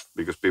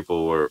 because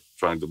people were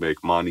trying to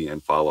make money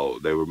and follow.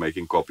 They were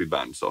making copy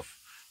bands of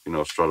you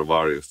know,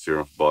 Stratovarius,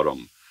 Children of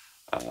Bottom,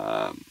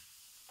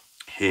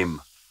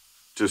 him,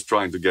 just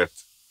trying to get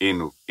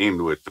in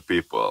with the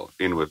people,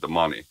 in with the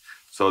money.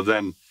 So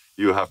then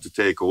you have to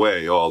take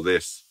away all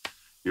this.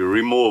 You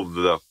remove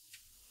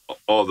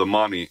all the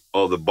money,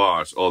 all the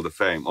bars, all the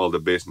fame, all the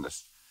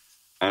business.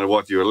 And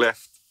what you're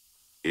left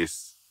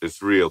is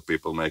real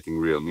people making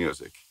real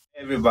music.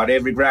 Everybody,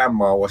 every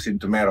grandma was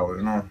into metal,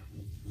 you know.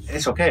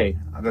 It's okay,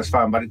 that's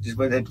fine, but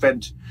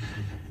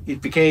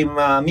it became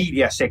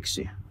media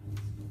sexy.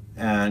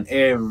 And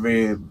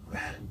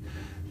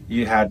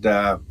you had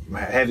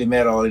heavy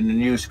metal in the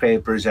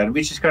newspapers, and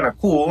which is kind of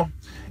cool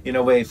in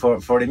a way for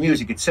the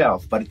music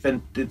itself, but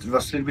it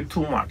was a little bit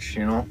too much,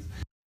 you know.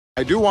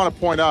 I do want to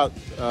point out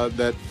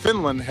that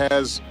Finland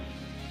has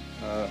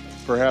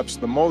perhaps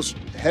the most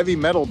heavy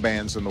metal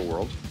bands in the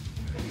world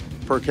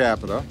per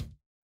capita.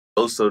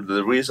 Also,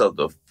 the result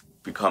of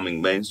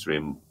becoming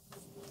mainstream,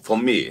 for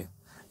me,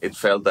 it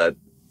felt that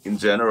in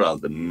general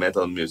the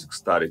metal music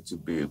started to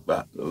be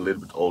a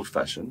little bit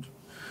old-fashioned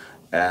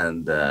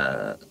and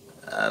a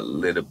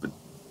little bit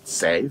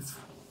safe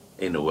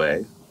in a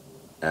way,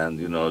 and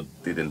you know,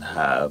 didn't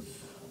have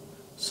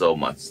so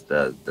much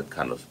that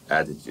kind of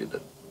attitude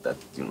that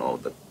you know,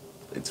 that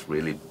it's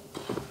really,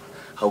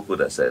 how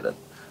could I say that?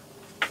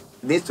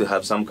 It needs to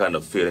have some kind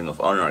of feeling of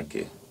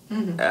anarchy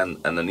and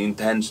an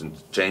intention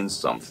to change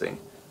something.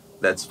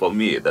 That's, for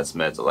me, that's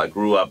metal. I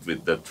grew up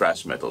with the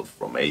thrash metal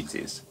from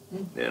 80s,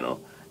 you know,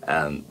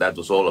 and that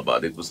was all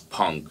about, it was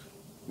punk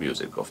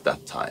music of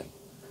that time.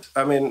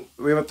 I mean,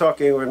 we were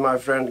talking with my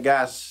friend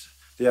Gas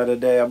the other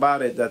day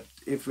about it, that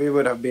if we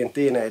would have been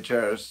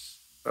teenagers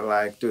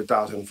like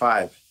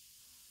 2005,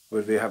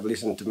 would we have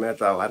listened to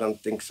metal? I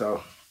don't think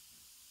so.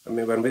 I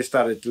mean, when we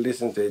started to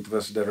listen to it, it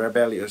was the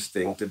rebellious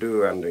thing to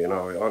do, and you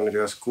know, only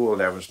your school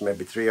there was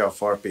maybe 3 or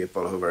 4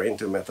 people who were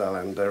into metal,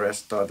 and the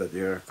rest thought that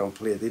you're a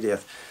complete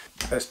idiot.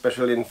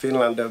 Especially in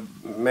Finland, the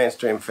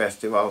mainstream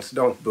festivals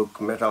don't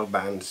book metal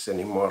bands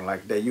anymore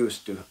like they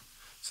used to.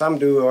 Some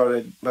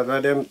do,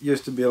 but there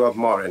used to be a lot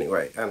more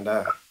anyway, and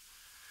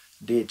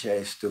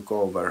DJs took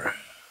over.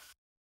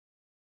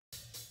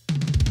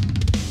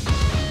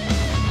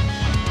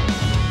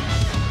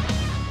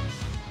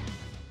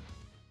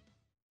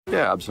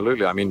 Yeah,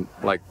 absolutely. I mean,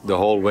 like the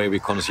whole way we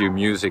consume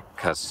music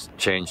has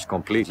changed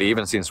completely.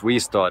 Even since we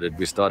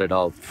started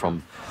out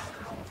from,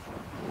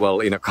 well,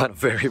 in a kind of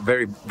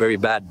very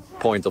bad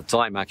point of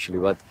time actually,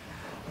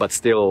 but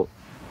still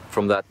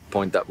from that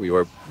point that we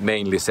were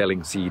mainly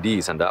selling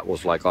CDs, and that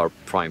was like our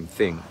prime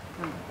thing.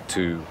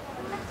 To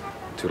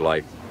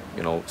like,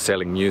 you know,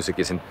 selling music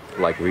isn't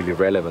like really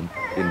relevant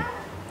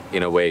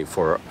in a way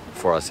for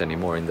us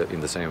anymore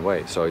in the same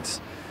way. So it's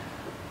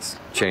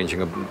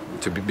changing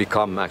to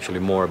become actually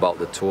more about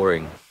the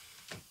touring.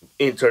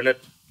 Internet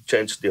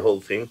changed the whole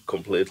thing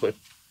completely.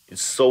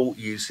 It's so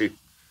easy,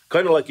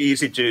 kind of like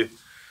easy to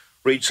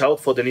reach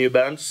out for the new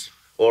bands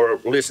or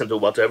listen to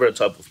whatever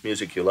type of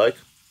music you like.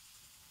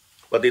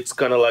 But it's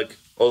kind of like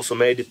also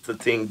made it the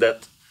thing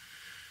that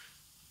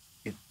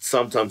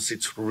sometimes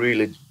it's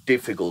really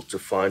difficult to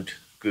find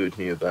good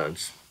new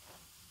bands.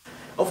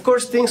 Of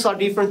course, things are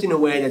different in a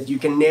way that you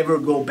can never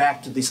go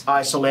back to this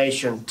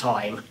isolation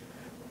time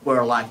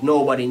where like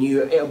nobody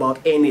knew about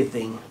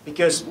anything,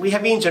 because we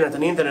have internet,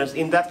 and internet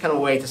in that kind of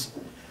way has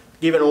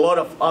given a lot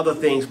of other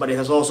things, but it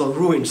has also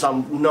ruined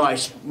some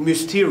nice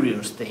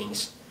mysterious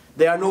things.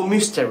 There are no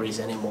mysteries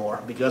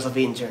anymore because of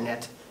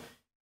internet.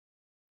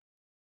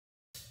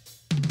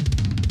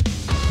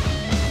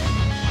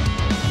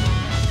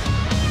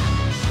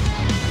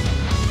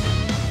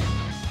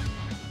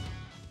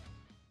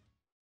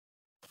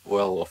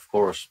 Well, of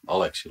course,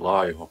 Aleksi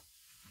Laiho.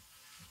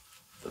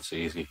 That's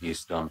easy.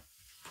 He's done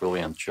a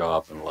brilliant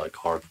job and like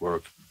hard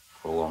work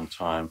for a long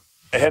time.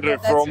 Henry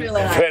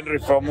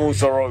from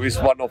Musoro is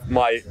one of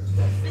my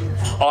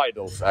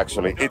idols,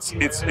 actually.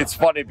 It's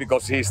funny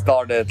because he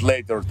started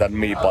later than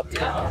me, but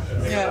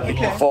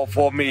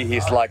for me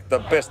he's like the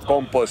best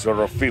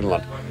composer of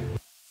Finland.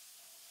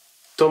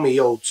 Tommy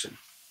Joutsen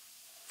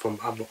from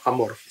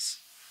Amorphis.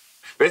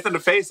 Based on the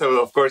face, I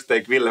will of course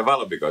take Ville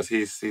Valo because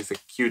he's a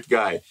cute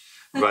guy.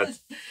 But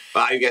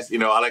I guess, you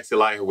know, Aleksi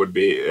Laiho would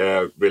be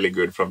really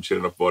good from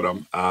Children of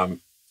Bottom.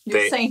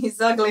 You're saying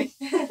he's ugly.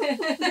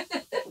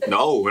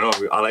 No,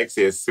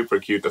 Aleksi is super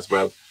cute as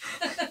well.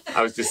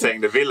 I was just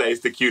saying the Ville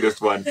is the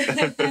cutest one.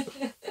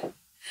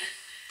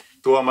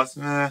 Tuomas,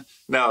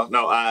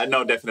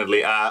 no,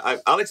 definitely.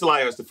 Aleksi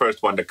Laiho is the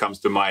first one that comes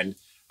to mind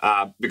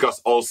because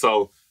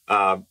also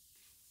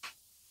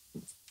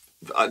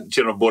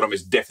Children of Bottom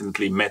is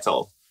definitely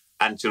metal.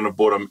 And Children of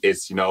Bottom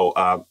is, you know,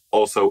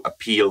 also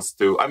appeals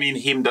to, I mean,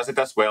 him does it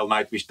as well,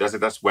 Nightwish does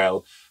it as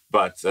well,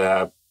 but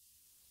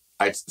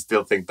I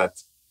still think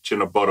that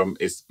Children of Bottom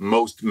is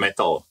most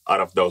metal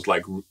out of those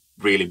like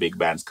really big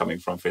bands coming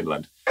from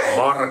Finland.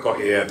 Marko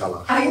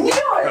Hietala. I knew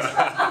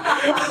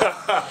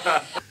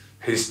it!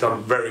 He's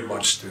done very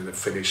much to the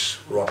Finnish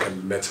rock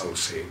and metal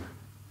scene.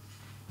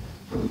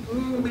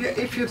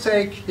 If you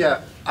take,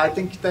 I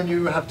think then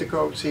you have to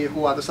go see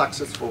who are the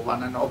successful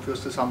one, and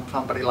obviously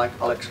somebody like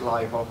Alex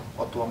Laiho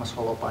or Tuomas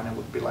Holopainen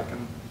would be like a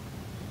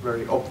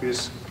very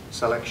obvious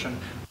selection.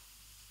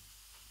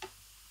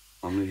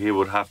 I mean, he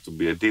would have to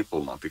be a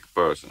diplomatic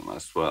person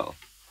as well.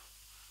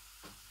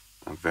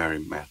 And very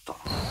metal.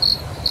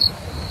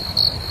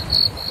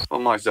 For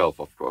myself,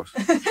 of course.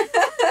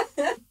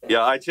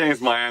 Yeah, I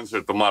changed my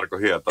answer to Marko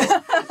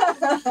Hietala.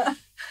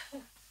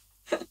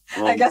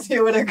 I guess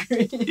you would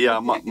agree. Yeah,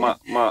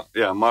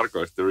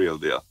 Marko is the real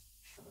deal.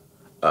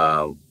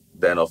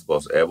 Then of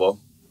course Evo,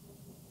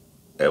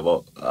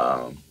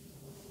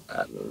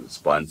 and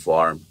Spine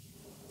Farm.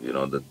 You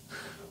know, that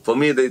for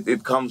me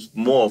it comes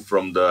more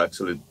from the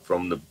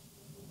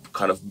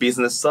kind of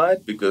business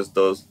side, because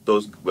those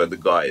were the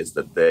guys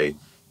that they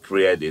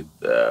created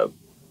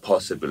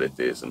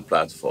possibilities and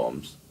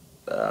platforms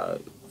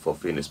for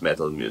Finnish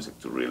metal music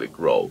to really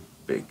grow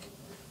big.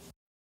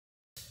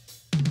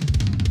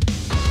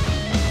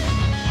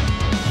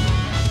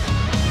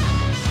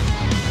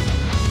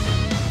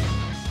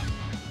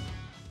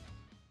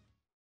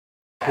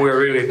 We're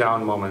really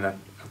down moment at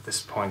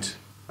this point.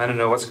 I don't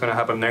know what's going to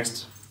happen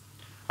next.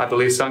 I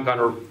believe some kind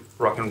of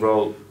rock and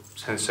roll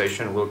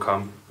sensation will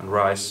come and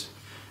rise.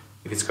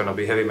 If it's going to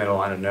be heavy metal,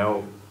 I don't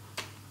know.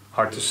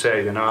 Hard to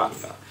say, you know.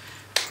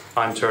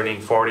 I'm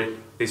turning 40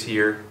 this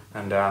year,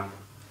 and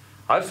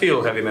I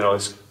feel heavy metal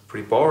is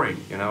pretty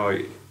boring, you know.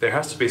 There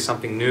has to be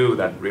something new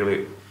that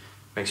really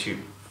makes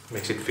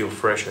it feel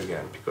fresh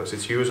again, because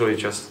it's usually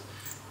just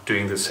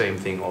doing the same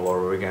thing all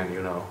over again,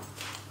 you know.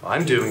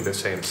 I'm doing the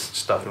same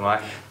stuff, and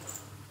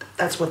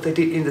that's what they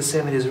did in the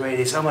 70s or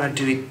 80s. I'm gonna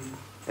do it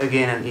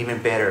again and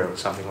even better, or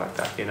something like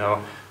that, you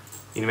know.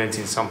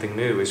 Inventing something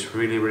new is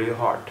really, really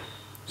hard.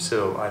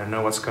 So I don't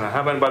know what's gonna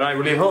happen, but I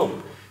really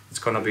hope it's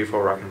gonna be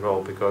for rock and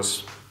roll,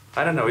 because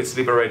I don't know, it's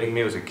liberating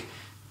music.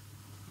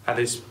 At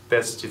its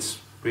best, it's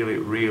really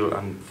real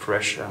and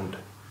fresh and,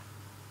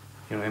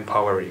 you know,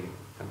 empowering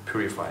and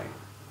purifying.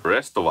 The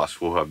rest of us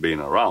who have been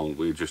around,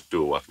 we just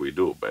do what we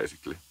do,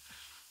 basically.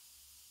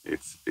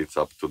 It's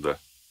up to the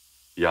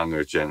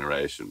younger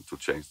generation to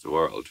change the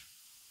world.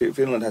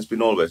 Finland has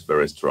been always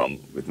very strong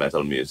with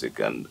metal music,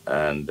 and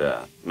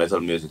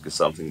metal music is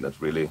something that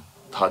really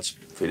touched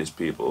Finnish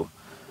people.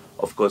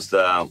 Of course,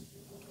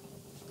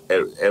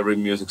 every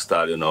music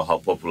style, you know, how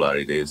popular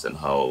it is and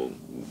how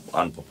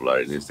unpopular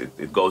it is.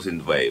 It goes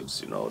in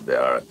waves, you know.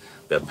 There are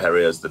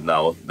periods that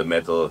now the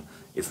metal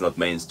is not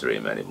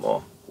mainstream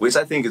anymore, which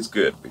I think is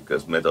good,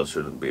 because metal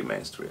shouldn't be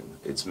mainstream.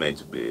 It's made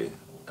to be.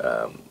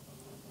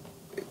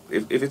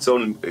 If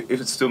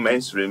it's too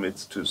mainstream,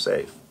 it's too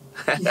safe.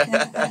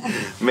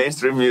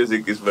 Mainstream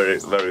music is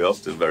very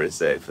often very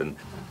safe, and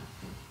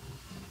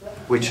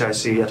which I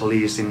see, at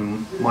least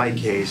in my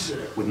case,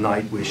 with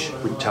Nightwish,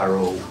 with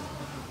Tarot,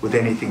 with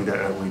anything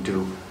that we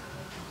do.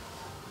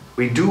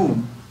 We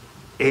do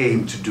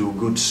aim to do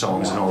good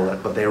songs and all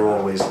that, but they're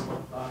always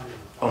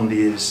on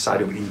the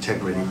side of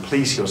integrity.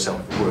 Please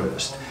yourself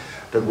first.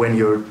 That when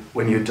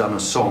you've done a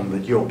song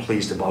that you're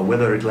pleased about,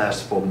 whether it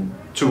lasts for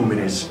 2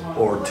 minutes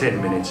or 10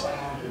 minutes,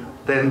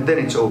 then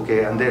it's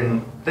okay, and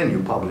then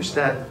you publish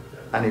that,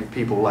 and if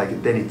people like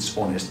it, then it's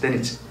honest, then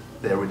it's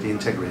there with the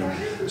integrity.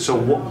 So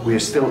what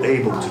we're still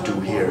able to do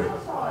here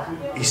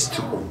is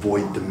to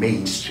avoid the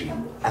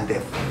mainstream and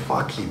their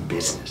fucking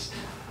business.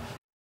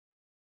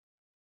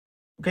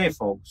 Okay,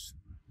 folks,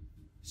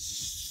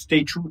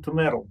 stay true to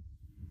metal.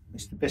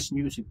 It's the best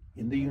music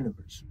in the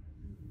universe.